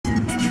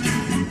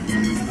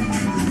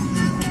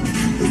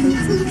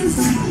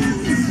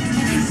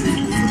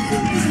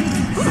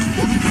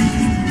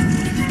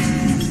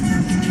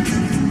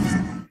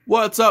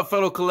What's up,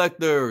 fellow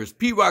collectors?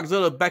 Pete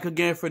Rockzilla back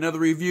again for another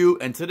review,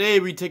 and today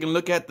we're taking a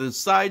look at the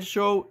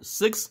Sideshow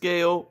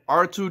 6-scale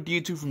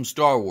R2-D2 from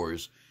Star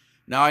Wars.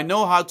 Now, I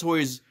know Hot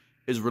Toys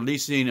is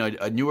releasing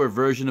a newer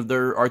version of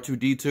their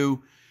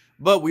R2-D2,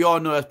 but we all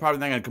know that's probably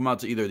not going to come out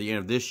to either the end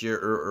of this year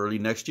or early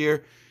next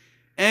year.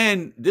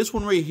 And this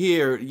one right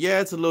here, yeah,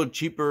 it's a little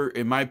cheaper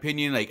in my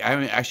opinion. Like, I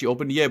haven't actually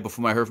opened it yet, but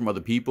from what I heard from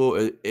other people,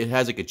 it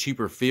has like a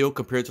cheaper feel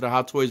compared to the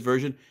Hot Toys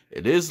version.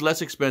 It is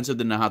less expensive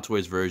than the Hot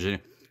Toys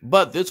version.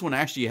 But this one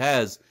actually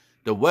has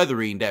the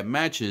weathering that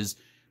matches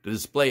the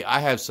display I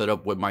have set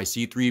up with my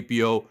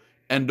C-3PO,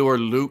 Endor,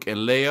 Luke, and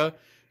Leia.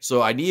 So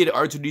I needed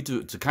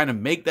R2-D2 to kind of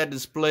make that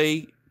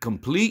display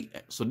complete.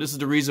 So this is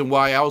the reason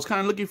why I was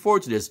kind of looking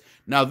forward to this.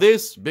 Now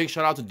this, big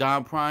shout out to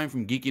Don Prime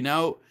from Geeking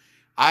Out.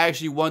 I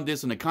actually won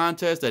this in a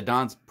contest that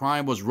Don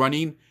Prime was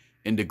running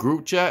in the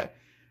group chat.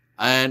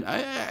 And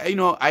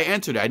I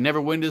entered it. I never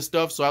win this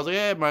stuff. So I was like,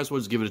 yeah, might as well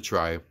just give it a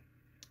try.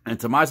 And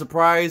to my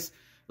surprise,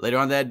 later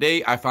on that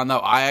day, I found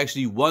out I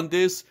actually won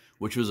this,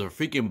 which was a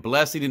freaking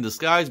blessing in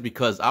disguise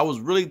because I was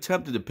really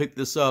tempted to pick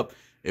this up.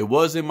 It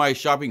was in my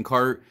shopping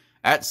cart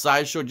at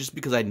Sideshow just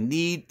because I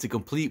need to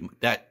complete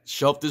that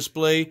shelf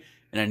display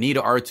and I need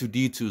an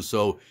R2-D2.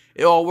 So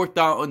it all worked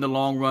out in the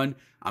long run.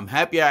 I'm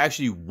happy I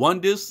actually won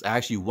this. I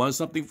actually won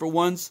something for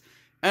once.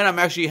 And I'm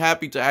actually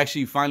happy to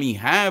actually finally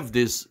have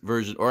this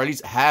version, or at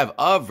least have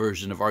a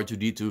version of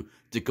R2-D2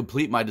 to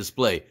complete my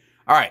display.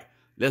 All right,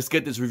 let's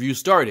get this review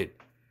started.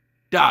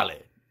 Dale.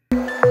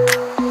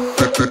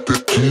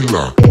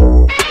 Tequila.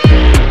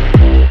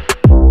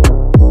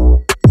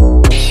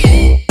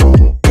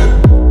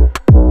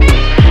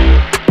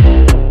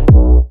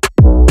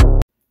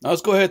 Now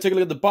let's go ahead and take a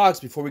look at the box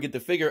before we get the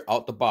figure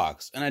out the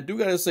box. And I do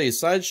gotta say,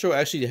 Sideshow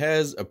actually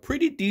has a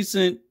pretty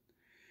decent,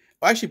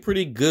 actually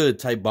pretty good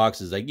type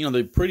boxes. Like, you know,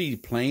 they're pretty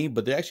plain,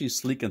 but they're actually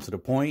sleek and to the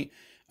point.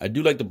 I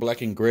do like the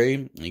black and gray.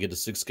 And you get the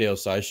 6-scale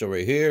Sideshow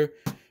right here.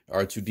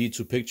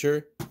 R2-D2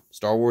 picture.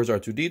 Star Wars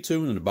R2-D2.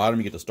 And at the bottom,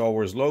 you get the Star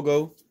Wars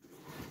logo.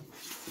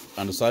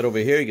 On the side over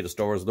here, you get the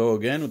Star Wars logo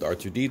again with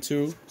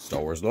R2-D2.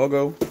 Star Wars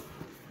logo.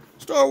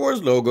 Star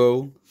Wars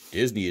logo.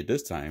 Disney at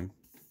this time.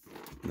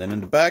 And then in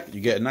the back,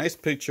 you get a nice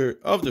picture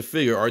of the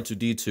figure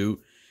R2-D2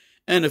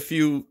 and a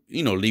few,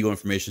 you know, legal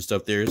information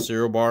stuff there.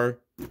 Serial bar.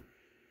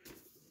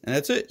 And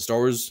that's it. Star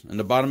Wars in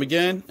the bottom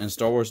again and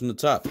Star Wars in the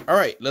top. All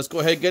right, let's go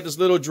ahead and get this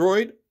little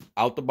droid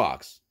out the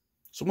box.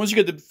 So once you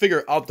get the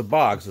figure out the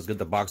box, let's get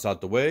the box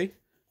out the way.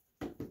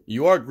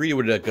 You are greeted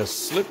with like a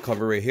slip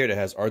cover right here that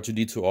has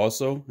R2-D2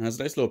 also. It has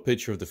a nice little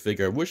picture of the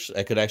figure. I wish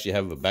I could actually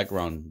have a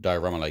background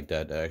diorama like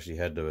that that actually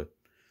had the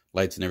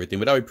lights and everything,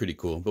 but that would be pretty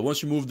cool. But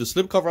once you move the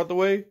slip cover out the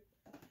way,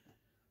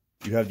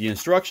 you have the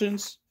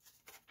instructions,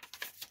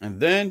 and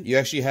then you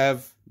actually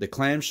have the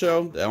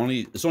clamshell.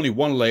 It's only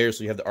one layer,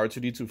 so you have the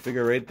R2-D2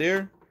 figure right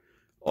there.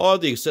 All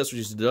the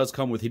accessories it does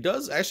come with. He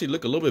does actually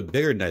look a little bit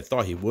bigger than I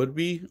thought he would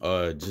be.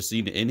 Just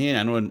seeing it in here,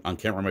 I know on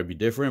camera it might be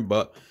different,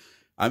 but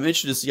I'm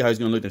interested to see how he's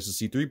going to look next to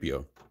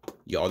C-3PO.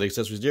 You got all the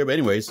accessories there, but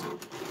anyways,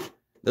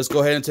 let's go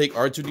ahead and take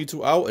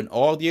R2-D2 out and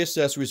all the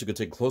accessories. So you can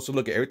take a closer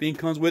look at everything it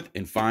comes with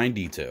in fine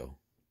detail.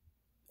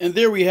 And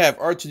there we have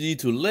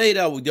R2-D2 laid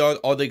out with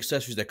all the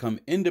accessories that come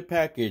in the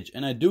package.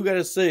 And I do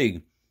gotta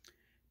say,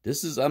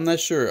 this is, I'm not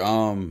sure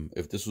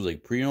if this was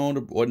like pre-owned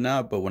or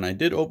whatnot, but when I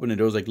did open it,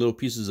 there was like little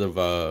pieces of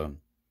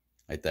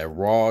like that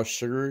raw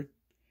sugar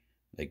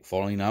like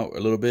falling out a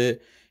little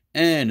bit.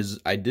 And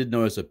I did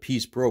notice a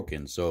piece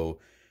broken. So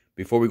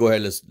before we go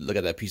ahead, let's look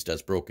at that piece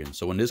that's broken.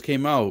 So when this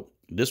came out,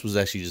 this was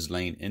actually just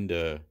laying in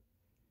the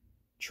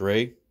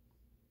tray.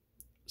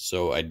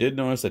 So I did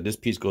notice that this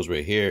piece goes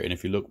right here. And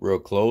if you look real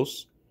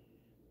close,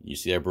 you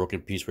see that broken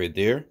piece right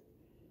there?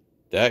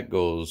 That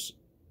goes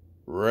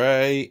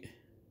right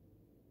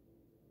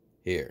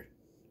here.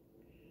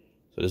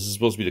 So this is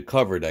supposed to be the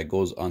cover that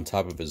goes on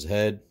top of his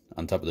head,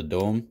 on top of the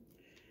dome.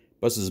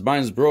 But since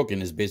mine is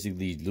broken, it's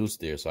basically loose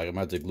there. So I'm going to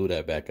have to glue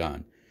that back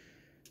on.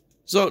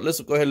 So let's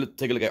go ahead and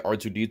take a look at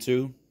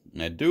R2-D2.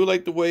 And I do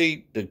like the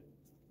way the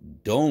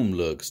dome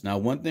looks. Now,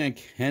 one thing I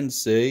can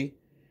say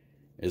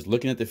is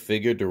looking at the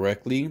figure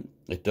directly,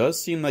 it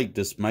does seem like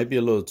this might be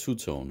a little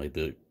two-tone. Like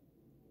the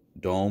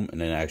dome and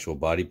then the actual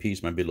body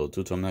piece might be a little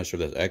two-tone. I'm not sure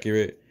if that's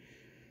accurate.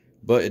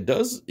 But it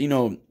does, you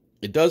know,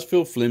 it does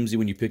feel flimsy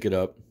when you pick it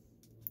up.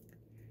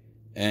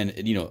 And,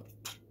 you know,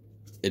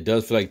 it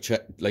does feel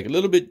like a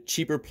little bit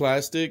cheaper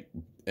plastic.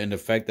 And the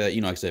fact that,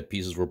 you know, like I said,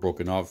 pieces were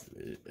broken off,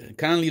 it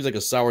kind of leaves like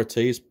a sour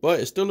taste.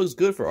 But it still looks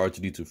good for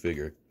R2-D2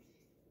 figure.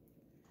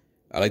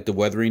 I like the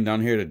weathering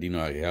down here. That, you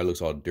know, it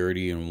looks all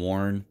dirty and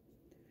worn.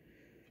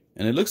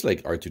 And it looks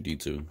like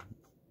R2-D2.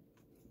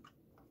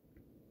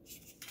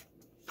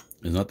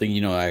 There's nothing,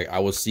 you know, I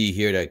will see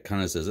here that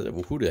kind of says,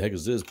 well, who the heck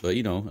is this? But,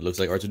 you know, it looks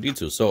like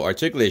R2-D2. So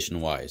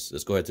articulation-wise,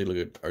 let's go ahead and take a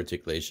look at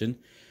articulation.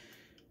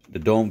 The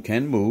dome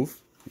can move.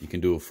 You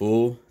can do a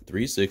full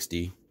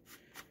 360.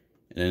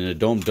 And then the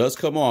dome does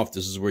come off.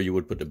 This is where you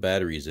would put the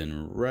batteries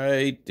in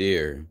right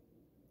there.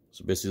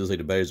 So basically, it looks like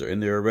the batteries are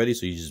in there already.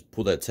 So you just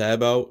pull that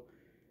tab out.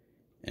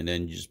 And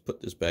then you just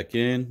put this back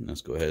in.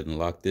 Let's go ahead and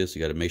lock this.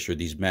 You got to make sure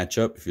these match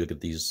up. If you look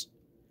at these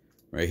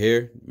right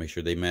here, make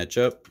sure they match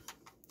up.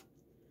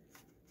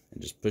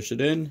 And just push it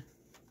in.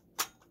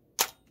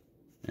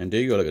 And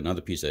there you go, like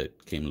another piece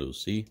that came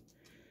loose. See?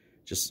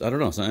 Just, I don't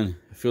know, something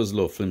it feels a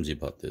little flimsy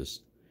about this.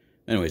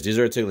 Anyways, these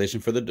are articulation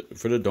for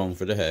the dome,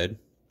 for the head.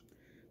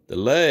 The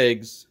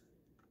legs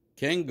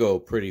can go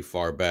pretty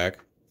far back.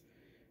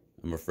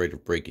 I'm afraid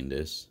of breaking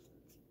this.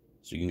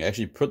 So you can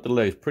actually put the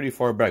legs pretty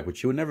far back,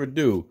 which you would never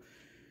do.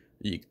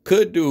 You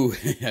could do,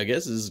 I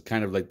guess this is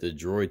kind of like the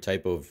droid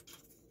type of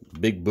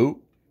big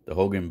boot, the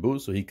Hogan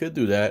boot. So he could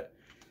do that.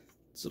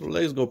 So the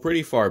legs go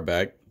pretty far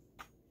back.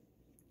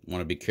 I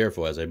want to be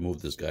careful as I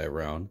move this guy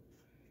around.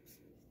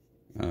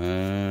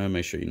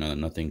 Make sure you know that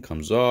nothing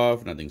comes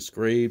off, nothing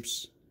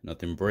scrapes,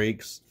 nothing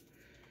breaks.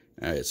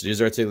 Alright, so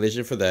these are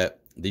articulation for that.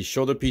 These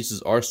shoulder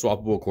pieces are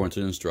swappable according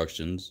to the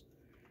instructions.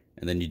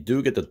 And then you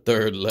do get the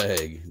third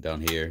leg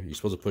down here. You're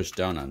supposed to push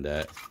down on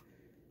that.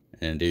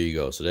 And there you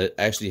go. So that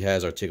actually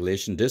has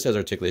articulation. This has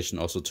articulation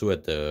also too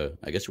at the,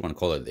 I guess you want to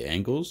call it the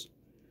angles.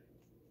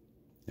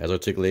 It has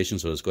articulation,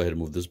 so let's go ahead and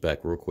move this back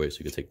real quick so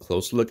you can take a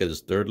close look at his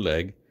third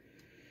leg.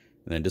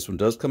 And then this one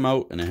does come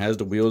out, and it has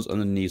the wheels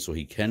underneath so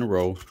he can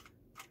row.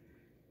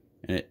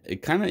 And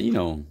it kind of, you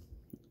know,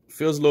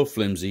 feels a little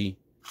flimsy,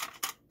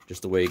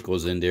 just the way it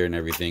goes in there and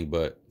everything.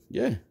 But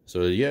yeah,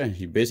 so yeah,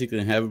 you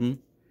basically have him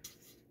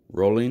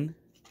rolling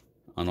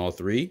on all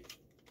three.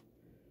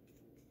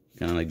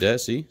 Kind of like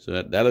that, see?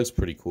 So that looks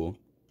pretty cool.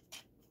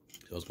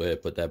 So let's go ahead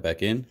and put that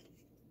back in.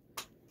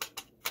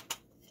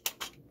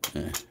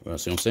 Well,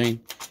 see what I'm saying?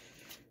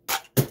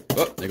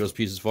 Oh, there goes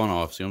pieces falling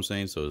off. See what I'm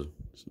saying? So,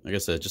 like I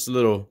said, just a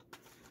little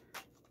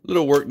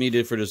work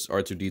needed for this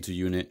R2-D2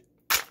 unit.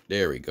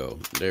 There we go.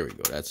 There we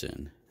go. That's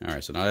in. All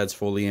right, so now that's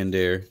fully in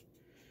there.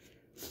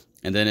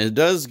 And then it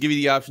does give you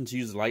the option to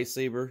use the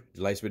lightsaber.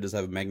 The lightsaber does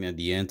have a magnet at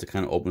the end to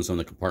kind of open some of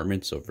the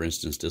compartments. So, for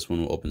instance, this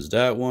one opens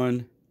that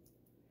one.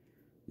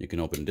 You can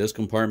open this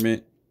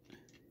compartment.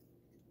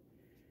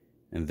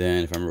 And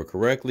then, if I remember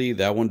correctly,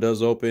 that one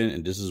does open.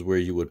 And this is where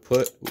you would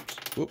put...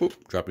 Oops, whoop,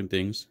 whoop, dropping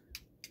things.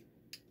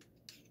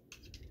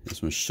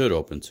 This one should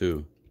open,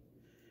 too.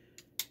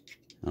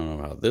 I don't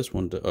know how this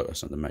one... Oh,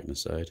 that's not the magnet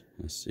side.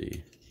 Let's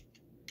see.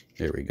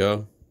 There we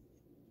go.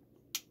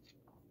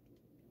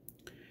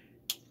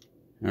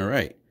 All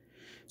right.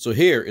 So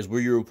here is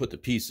where you will put the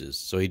pieces.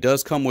 So he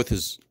does come with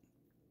the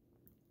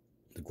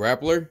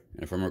grappler.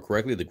 And if I remember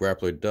correctly, the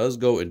grappler does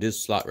go in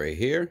this slot right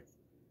here.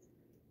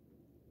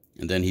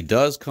 And then he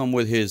does come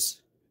with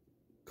his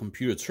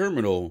computer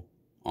terminal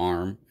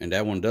arm. And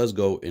that one does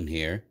go in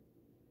here.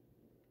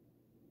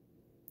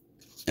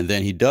 And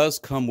then he does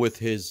come with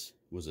his,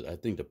 was it, I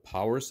think, the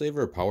power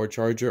saver or power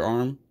charger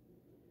arm.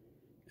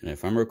 And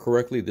if I remember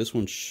correctly, this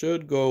one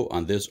should go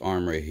on this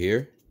arm right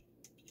here.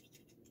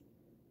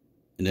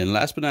 And then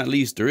last but not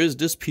least, there is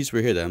this piece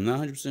right here that I'm not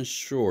 100%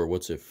 sure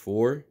what's it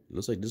for. It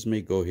looks like this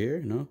may go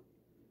here, no?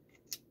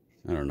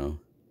 I don't know.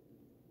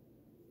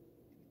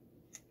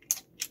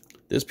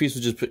 This piece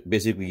was just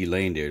basically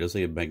laying there. It looks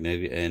like a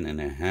magnetic end,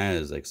 and it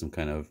has like some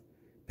kind of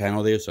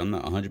panel there. So I'm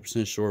not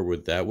 100% sure where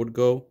that would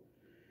go.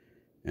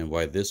 And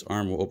why this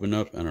arm will open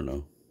up, I don't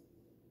know.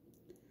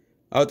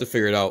 I'll have to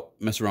figure it out,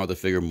 mess around with the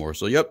figure more.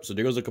 So, yep, so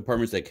there goes the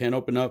compartments that can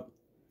open up.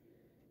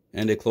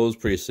 And they close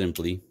pretty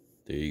simply.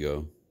 There you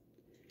go.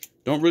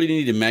 Don't really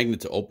need a magnet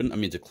to open,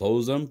 to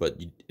close them,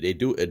 but they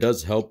do. It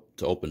does help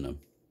to open them.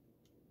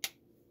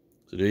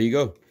 So there you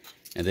go.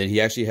 And then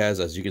he actually has,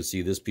 as you can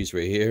see, this piece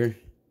right here.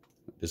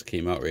 This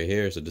came out right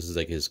here. So this is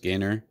like his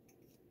scanner.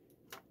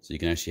 So you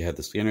can actually have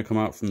the scanner come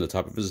out from the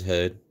top of his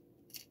head.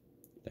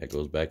 That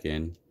goes back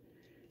in.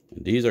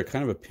 And these are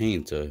kind of a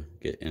pain to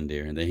get in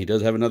there. And then he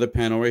does have another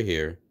panel right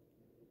here.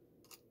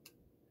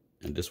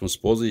 And this one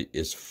supposedly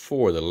is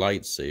for the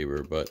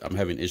lightsaber, but I'm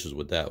having issues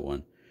with that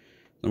one.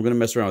 I'm going to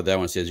mess around with that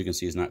one. See, as you can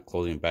see, it's not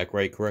closing back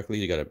right correctly.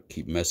 You got to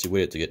keep messing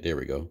with it to get, there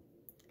we go.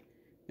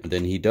 And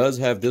then he does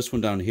have this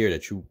one down here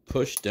that you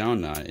push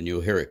down on and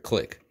you'll hear it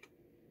click.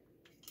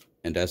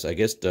 And that's, I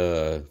guess,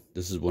 this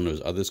is one of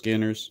his other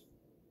scanners.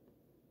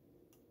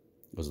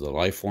 It was the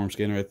life form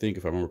scanner, I think,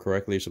 if I remember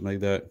correctly, or something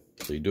like that.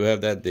 So you do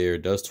have that there.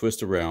 It does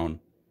twist around.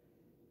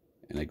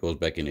 And it goes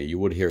back in there. You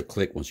would hear it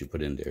click once you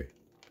put it in there.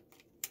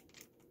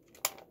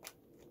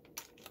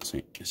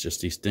 See, it's just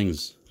these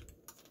things.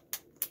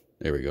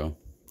 There we go.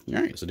 All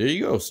right, so there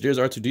you go. So there's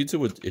R2-D2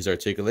 with his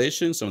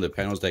articulation, some of the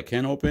panels that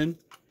can open.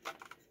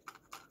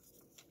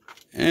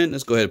 And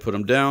let's go ahead and put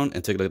them down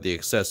and take a look at the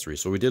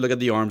accessories. So we did look at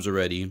the arms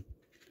already.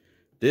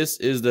 This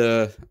is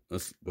the,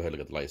 let's go ahead and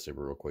look at the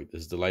lightsaber real quick.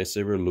 This is the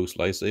lightsaber, loose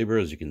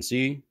lightsaber, as you can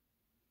see.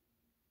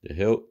 The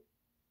hilt,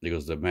 there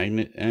goes the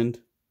magnet end.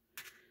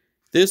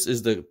 This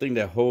is the thing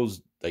that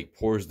holds, like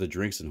pours the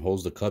drinks and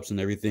holds the cups and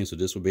everything. So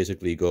this will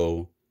basically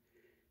go,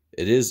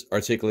 it is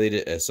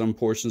articulated at some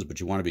portions, but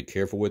you want to be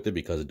careful with it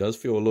because it does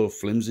feel a little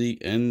flimsy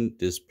and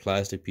this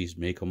plastic piece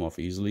may come off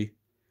easily.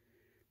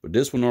 But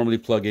this will normally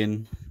plug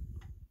in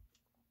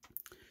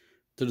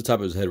to the top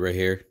of his head right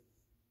here.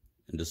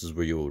 And this is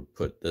where you would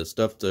put the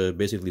stuff to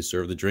basically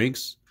serve the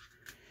drinks.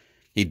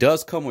 He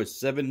does come with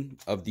 7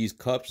 of these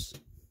cups,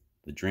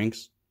 the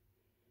drinks.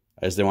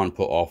 I just didn't want to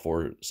put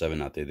all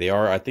 7 out there. They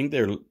are, I think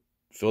they're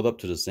filled up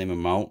to the same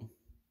amount.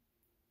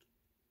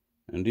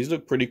 And these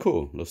look pretty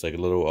cool. Looks like a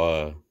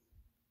little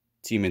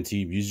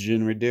TMNT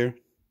Fusion right there.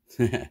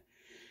 And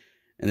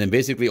then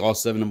basically all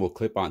 7 of them will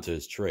clip onto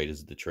this tray. This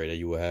is the tray that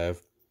you will have.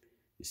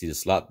 You see the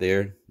slot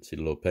there. You see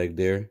the little peg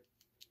there.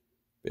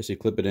 Basically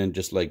clip it in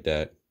just like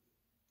that.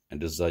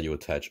 And this is how you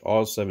attach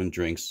all 7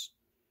 drinks.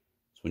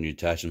 So when you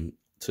attach them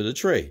to the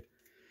tray.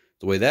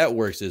 The way that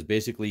works is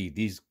basically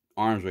these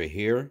arms right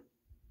here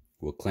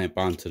will clamp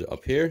onto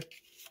up here.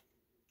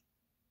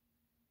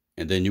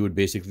 And then you would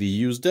basically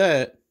use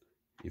that.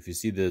 If you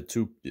see the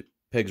 2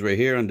 pegs right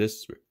here on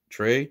this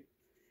tray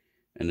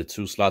and the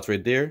 2 slots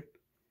right there,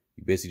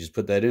 you basically just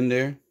put that in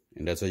there,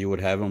 and that's how you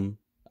would have them.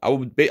 I'll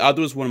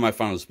do this one of my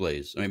final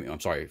displays. I'm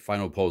sorry,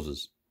 final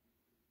poses,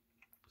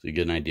 so you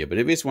get an idea. But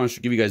I basically want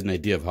to give you guys an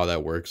idea of how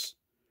that works.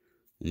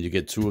 And you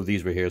get 2 of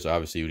these right here, so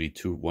obviously you need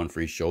 2, 1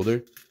 for each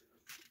shoulder.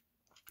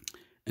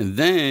 And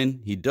then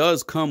he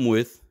does come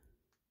with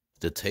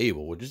the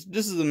table, which is,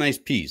 this is a nice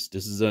piece.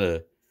 This is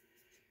a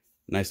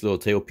nice little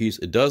table piece.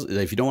 It does,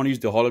 if you don't want to use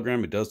the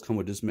hologram, it does come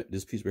with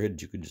this piece right here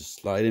that you could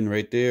just slide in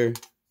right there.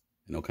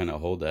 You know, kind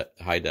of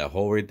hide that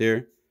hole right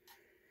there.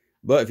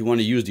 But if you want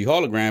to use the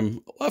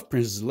hologram of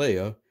Princess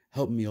Leia,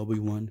 help me,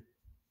 Obi-Wan,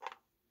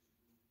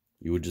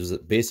 you would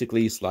just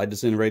basically slide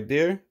this in right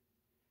there. It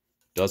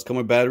does come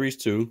with batteries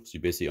too. So you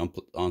basically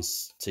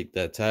take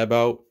that tab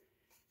out.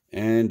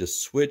 And the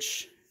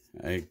switch,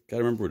 I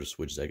gotta remember where the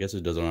switch is. I guess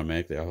it does it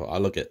automatically. I'll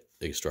look at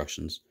the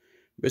instructions.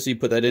 Basically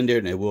put that in there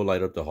and it will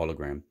light up the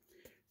hologram.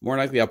 More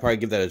likely, I'll probably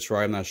give that a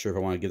try. I'm not sure if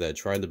I want to give that a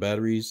try, the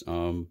batteries.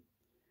 Because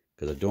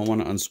I don't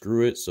want to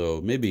unscrew it.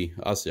 So maybe,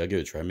 I'll see. I'll give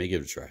it a try. I may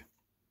give it a try.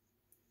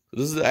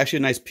 This is actually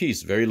a nice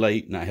piece. Very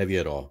light, not heavy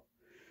at all.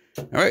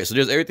 All right, so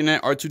there's everything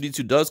that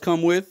R2-D2 does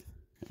come with.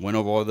 Went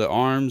over all the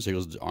arms. Here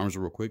goes the arms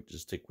real quick.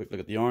 Just take a quick look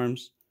at the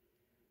arms.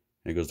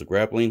 Here goes the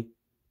grappling.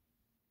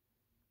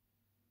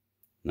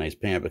 Nice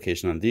paint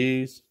application on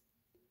these.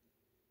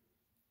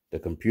 The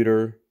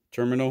computer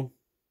terminal.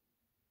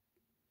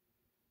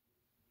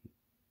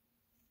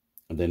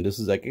 And then this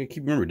is like, I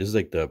keep remembering, this is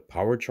like the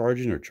power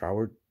charging or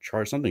power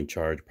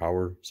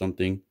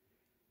something.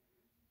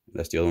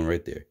 That's the other one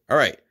right there. All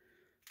right.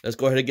 Let's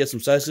go ahead and get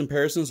some size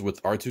comparisons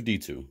with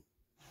R2-D2.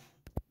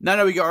 Now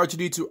that we got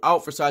R2-D2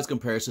 out for size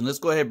comparison, let's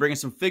go ahead and bring in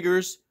some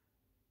figures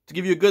to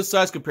give you a good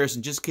size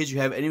comparison, just in case you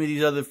have any of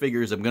these other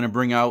figures I'm going to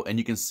bring out, and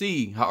you can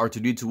see how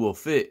R2-D2 will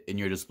fit in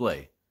your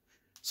display.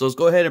 So let's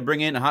go ahead and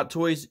bring in Hot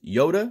Toys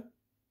Yoda.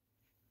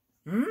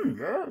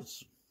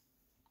 Yes.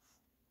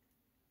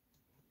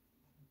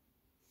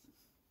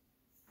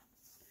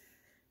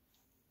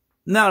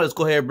 Now let's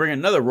go ahead and bring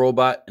another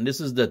robot, and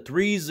this is the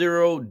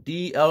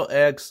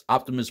 30DLX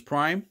Optimus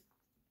Prime.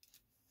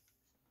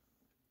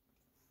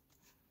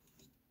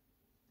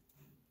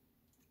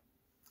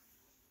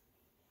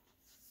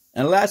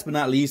 And last but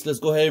not least, let's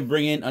go ahead and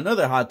bring in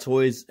another Hot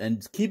Toys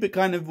and keep it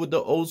kind of with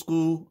the old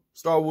school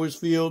Star Wars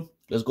feel.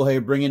 Let's go ahead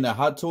and bring in the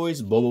Hot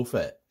Toys Boba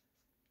Fett.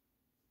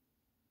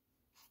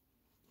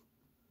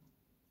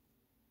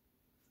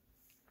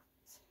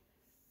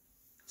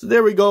 So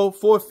there we go,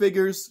 4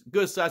 figures,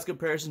 good size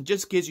comparison,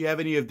 just in case you have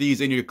any of these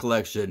in your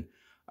collection.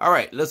 All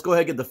right, let's go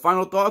ahead and get the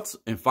final thoughts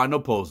and final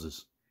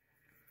poses.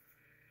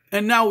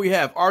 And now we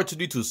have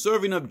R2-D2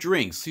 serving up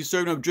drinks. He's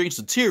serving up drinks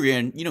to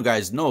Tyrion. You know,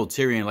 guys know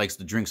Tyrion likes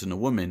the drinks and the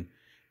women.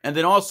 And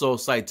then also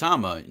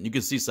Saitama. You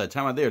can see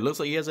Saitama there. It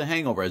looks like he has a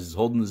hangover as he's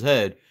holding his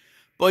head.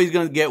 But he's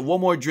going to get one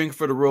more drink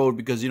for the road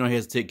because, you know, he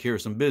has to take care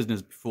of some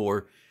business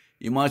before.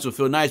 You might as well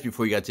feel nice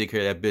before you got to take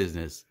care of that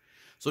business.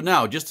 So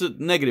now, just the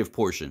negative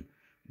portion.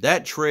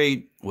 That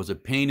tray was a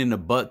pain in the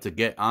butt to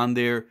get on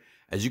there.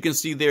 As you can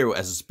see there,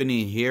 as it's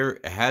spinning here,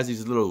 it has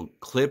these little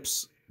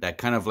clips that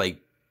kind of like,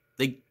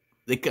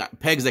 they got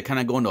pegs that kind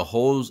of go into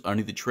holes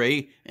underneath the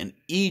tray. And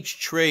each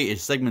tray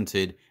is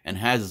segmented and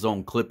has its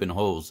own clip and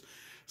holes.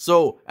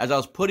 So as I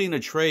was putting the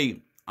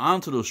tray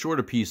onto those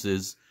shorter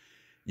pieces,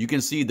 you can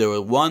see the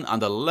one on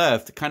the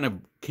left kind of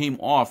came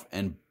off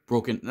and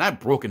not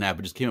broken half,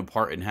 but just came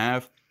apart in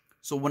half.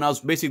 So when I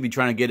was basically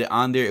trying to get it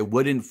on there, it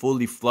wouldn't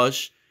fully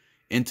flush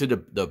into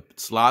the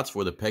slots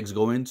where the pegs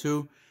go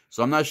into.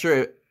 So I'm not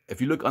sure,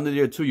 if you look under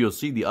there too, you'll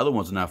see the other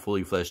ones are not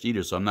fully fleshed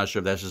either. So I'm not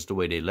sure if that's just the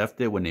way they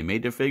left it when they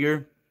made the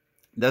figure.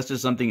 That's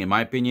just something, in my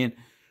opinion,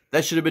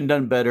 that should have been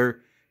done better.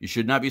 You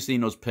should not be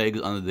seeing those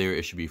pegs under there.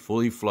 It should be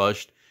fully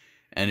flushed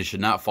and it should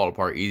not fall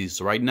apart easy.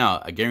 So right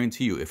now, I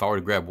guarantee you, if I were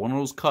to grab one of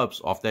those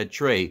cups off that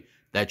tray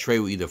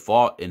will either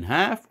fall in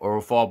half or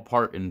will fall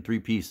apart in 3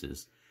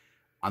 pieces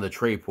on the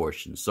tray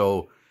portion.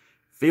 So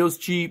feels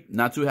cheap,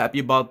 not too happy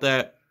about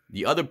that.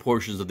 The other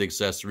portions of the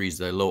accessories,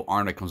 that little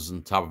arm that comes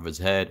on top of his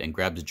head and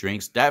grabs the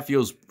drinks, that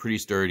feels pretty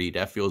sturdy.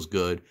 That feels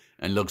good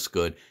and looks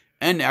good.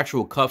 And the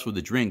actual cups with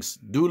the drinks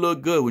do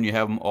look good when you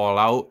have them all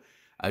out.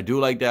 I do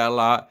like that a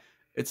lot.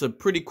 It's a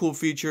pretty cool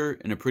feature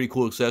and a pretty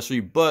cool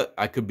accessory, but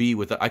I could live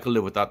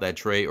without that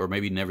tray or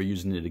maybe never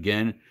using it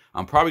again.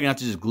 I'm probably gonna have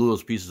to just glue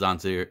those pieces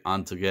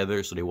on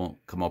together so they won't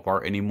come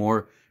apart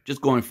anymore,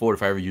 just going forward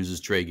if I ever use this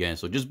tray again.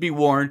 So just be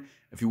warned,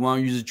 if you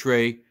want to use a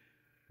tray,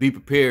 be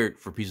prepared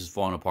for pieces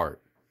falling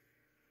apart.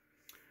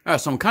 All right,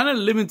 so I'm kind of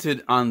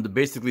limited on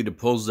basically the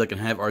poses I can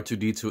have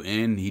R2-D2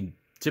 in. He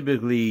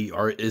typically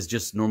is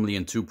just normally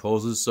in 2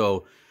 poses.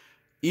 So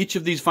each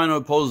of these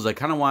final poses, I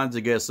kind of wanted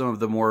to get some of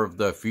the more of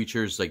the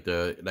features like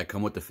that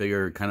come with the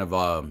figure kind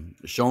of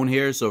shown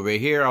here. So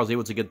right here, I was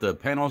able to get the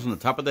panels on the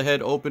top of the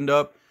head opened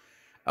up.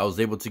 I was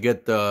able to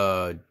get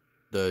the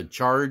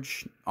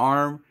charge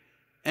arm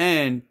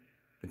and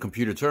the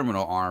computer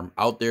terminal arm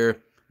out there.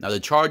 Now the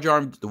charge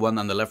arm, the one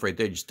on the left right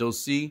there, you still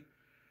see.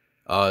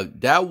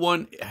 That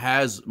one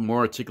has more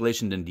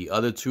articulation than the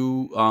other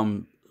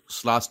 2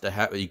 slots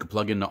that you can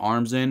plug in the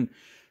arms in.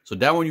 So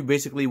that one you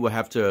basically will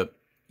have to,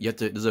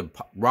 there's a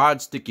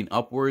rod sticking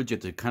upwards. You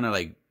have to kind of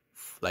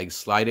like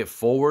slide it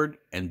forward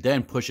and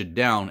then push it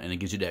down, and it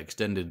gives you the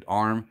extended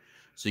arm.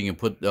 So you can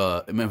put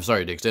the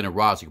extended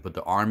rod, so you can put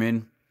the arm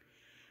in.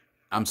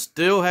 I'm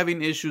still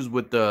having issues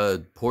with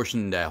the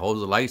portion that holds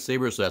the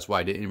lightsaber, so that's why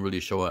I didn't really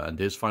show it on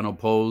this final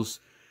pose.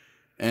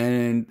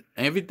 And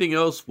everything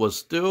else was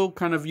still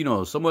kind of,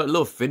 somewhat a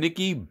little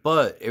finicky,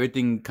 but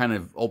everything kind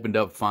of opened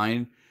up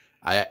fine.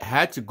 I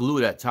had to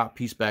glue that top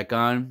piece back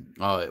on.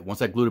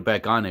 Once I glued it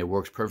back on, it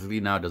works perfectly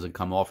now. It doesn't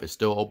come off. It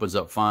still opens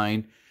up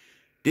fine.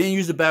 Didn't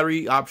use the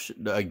battery option,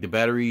 like the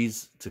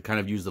batteries, to kind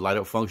of use the light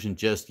up function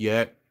just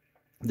yet.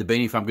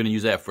 Debating if I'm going to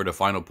use that for the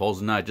final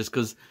pose or not, just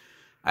because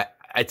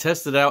I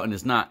tested it out and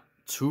it's not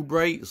too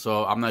bright,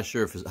 so I'm not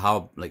sure if it's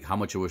how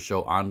much it will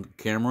show on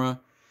camera.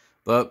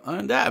 But other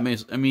than that,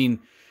 I mean,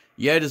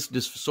 yeah, this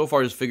so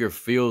far this figure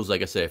feels,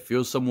 like I said, it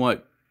feels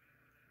somewhat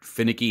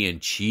finicky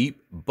and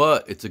cheap,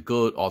 but it's a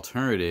good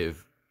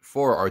alternative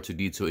for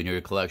R2-D2 in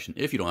your collection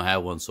if you don't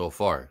have one so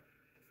far.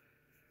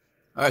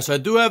 Alright, so I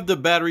do have the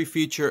battery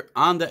feature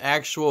on the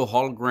actual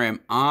hologram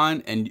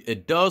on, and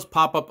it does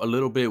pop up a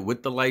little bit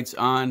with the lights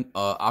on.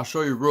 I'll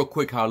show you real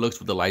quick how it looks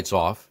with the lights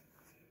off.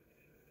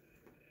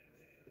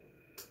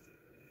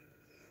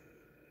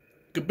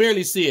 You can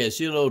barely see it.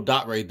 See a little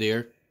dot right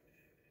there.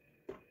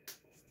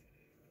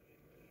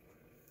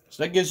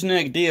 So that gives you an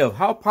idea of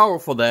how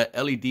powerful that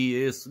LED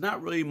is.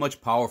 Not really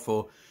much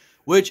powerful,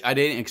 which I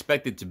didn't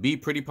expect it to be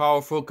pretty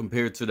powerful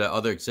compared to the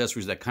other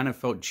accessories that kind of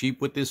felt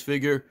cheap with this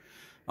figure.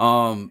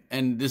 And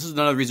this is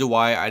another reason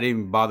why I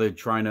didn't bother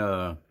trying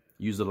to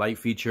use the light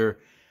feature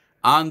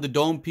on the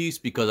dome piece,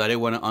 because I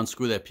didn't want to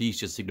unscrew that piece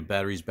just to take the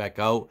batteries back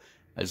out.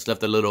 I just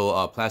left a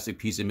little plastic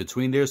piece in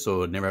between there,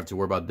 so I never have to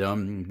worry about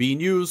them being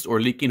used or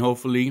leaking,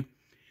 hopefully.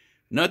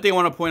 Another thing I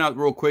want to point out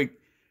real quick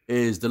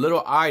is the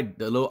little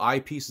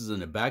eye pieces in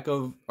the back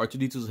of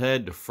R2-D2's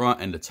head, the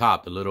front and the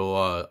top, the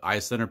little eye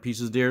center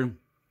pieces there.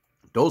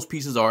 Those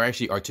pieces are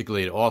actually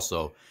articulated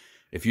also.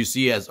 If you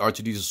see as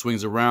R2-D2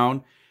 swings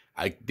around,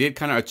 I did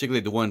kind of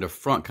articulate the one in the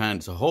front kind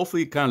of to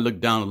hopefully kind of look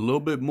down a little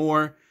bit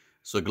more,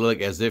 so it could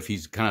look as if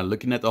he's kind of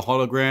looking at the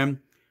hologram.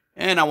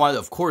 And I wanted,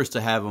 of course,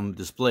 to have him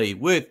displayed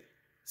with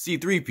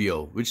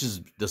C-3PO, which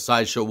is the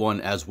Sideshow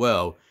one as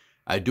well.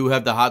 I do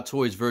have the Hot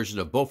Toys version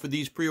of both of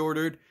these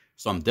pre-ordered,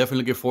 so I'm definitely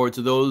looking forward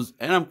to those.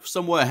 And I'm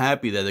somewhat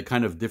happy that they're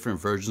kind of different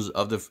versions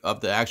of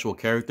the actual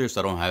characters,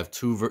 so I don't have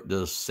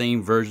the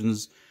same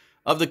versions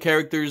of the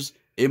characters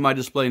in my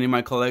display and in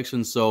my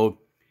collection. So,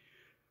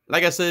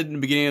 like I said in the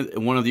beginning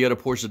of one of the other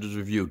portions of this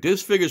review,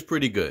 this figure is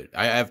pretty good.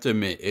 I have to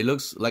admit, it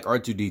looks like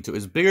R2-D2.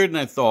 It's bigger than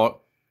I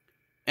thought,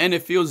 and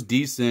it feels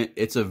decent.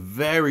 It's a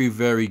very,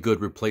 very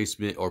good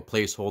replacement or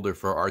placeholder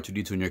for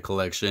R2-D2 in your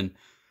collection.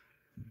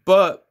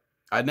 But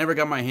I never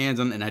got my hands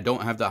on it, and I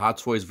don't have the Hot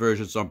Toys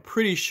version, so I'm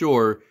pretty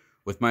sure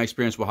with my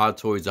experience with Hot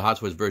Toys, the Hot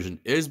Toys version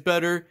is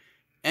better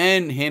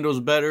and handles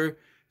better.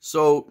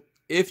 So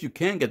if you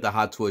can get the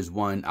Hot Toys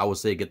one, I would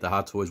say get the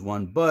Hot Toys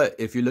one. But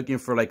if you're looking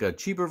for like a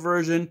cheaper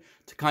version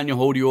to kind of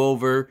hold you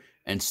over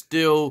and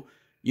still,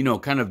 you know,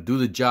 kind of do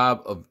the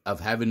job of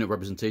having a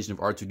representation of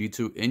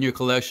R2-D2 in your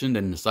collection,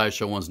 then the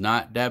Sideshow one's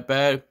not that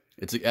bad.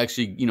 It's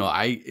actually, you know,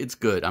 it's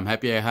good. I'm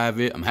happy I have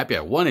it. I'm happy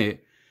I won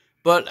it.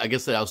 But like I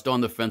said, I was still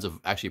on the fence of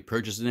actually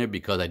purchasing it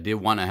because I did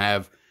want to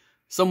have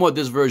somewhat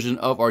this version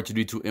of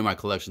R2-D2 in my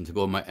collection to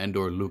go with my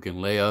Endor, Luke, and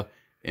Leia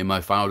in my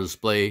final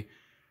display.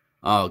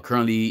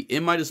 Currently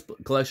in my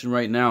collection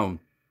right now.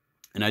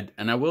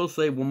 And I will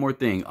say one more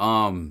thing.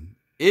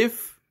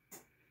 If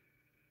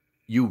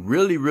you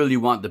really, really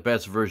want the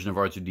best version of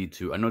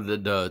R2-D2, I know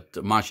that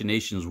the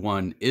Machinations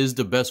one is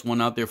the best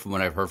one out there from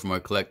what I've heard from my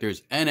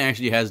collectors, and it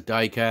actually has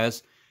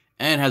diecast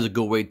and has a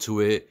good weight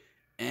to it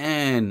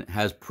and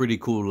has pretty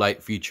cool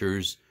light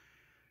features.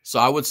 So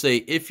I would say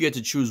if you had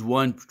to choose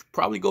one,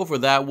 probably go for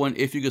that one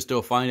if you can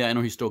still find it. I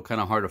know he's still kind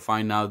of hard to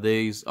find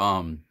nowadays.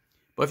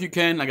 But if you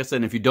can, like I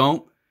said, if you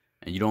don't,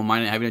 and you don't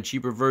mind having a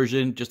cheaper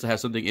version just to have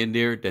something in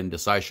there, then the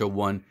Sideshow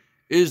one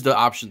is the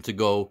option to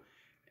go.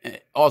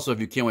 Also, if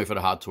you can't wait for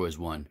the Hot Toys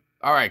one.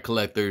 All right,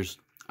 collectors.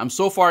 I'm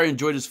so far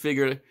enjoyed this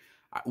figure.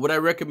 Would I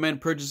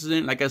recommend purchasing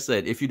it? Like I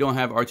said, if you don't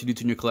have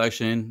R2-D2 in your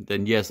collection,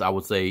 then yes, I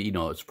would say, you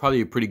know, it's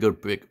probably a pretty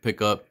good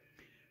pickup.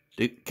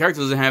 The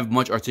character doesn't have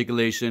much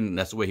articulation.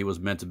 That's the way he was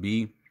meant to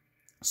be.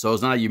 So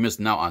it's not like you're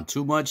missing out on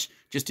too much.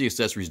 Just the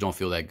accessories don't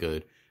feel that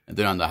good. and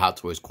then on the Hot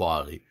Toys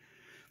quality.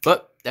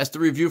 But that's the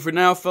review for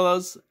now,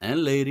 fellas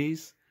and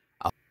ladies.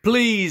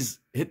 Please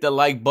hit the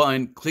like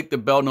button, click the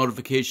bell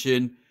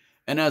notification,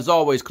 and as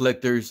always,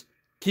 collectors,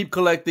 keep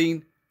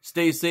collecting,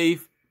 stay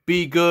safe,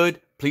 be good,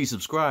 please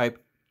subscribe.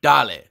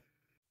 Dale.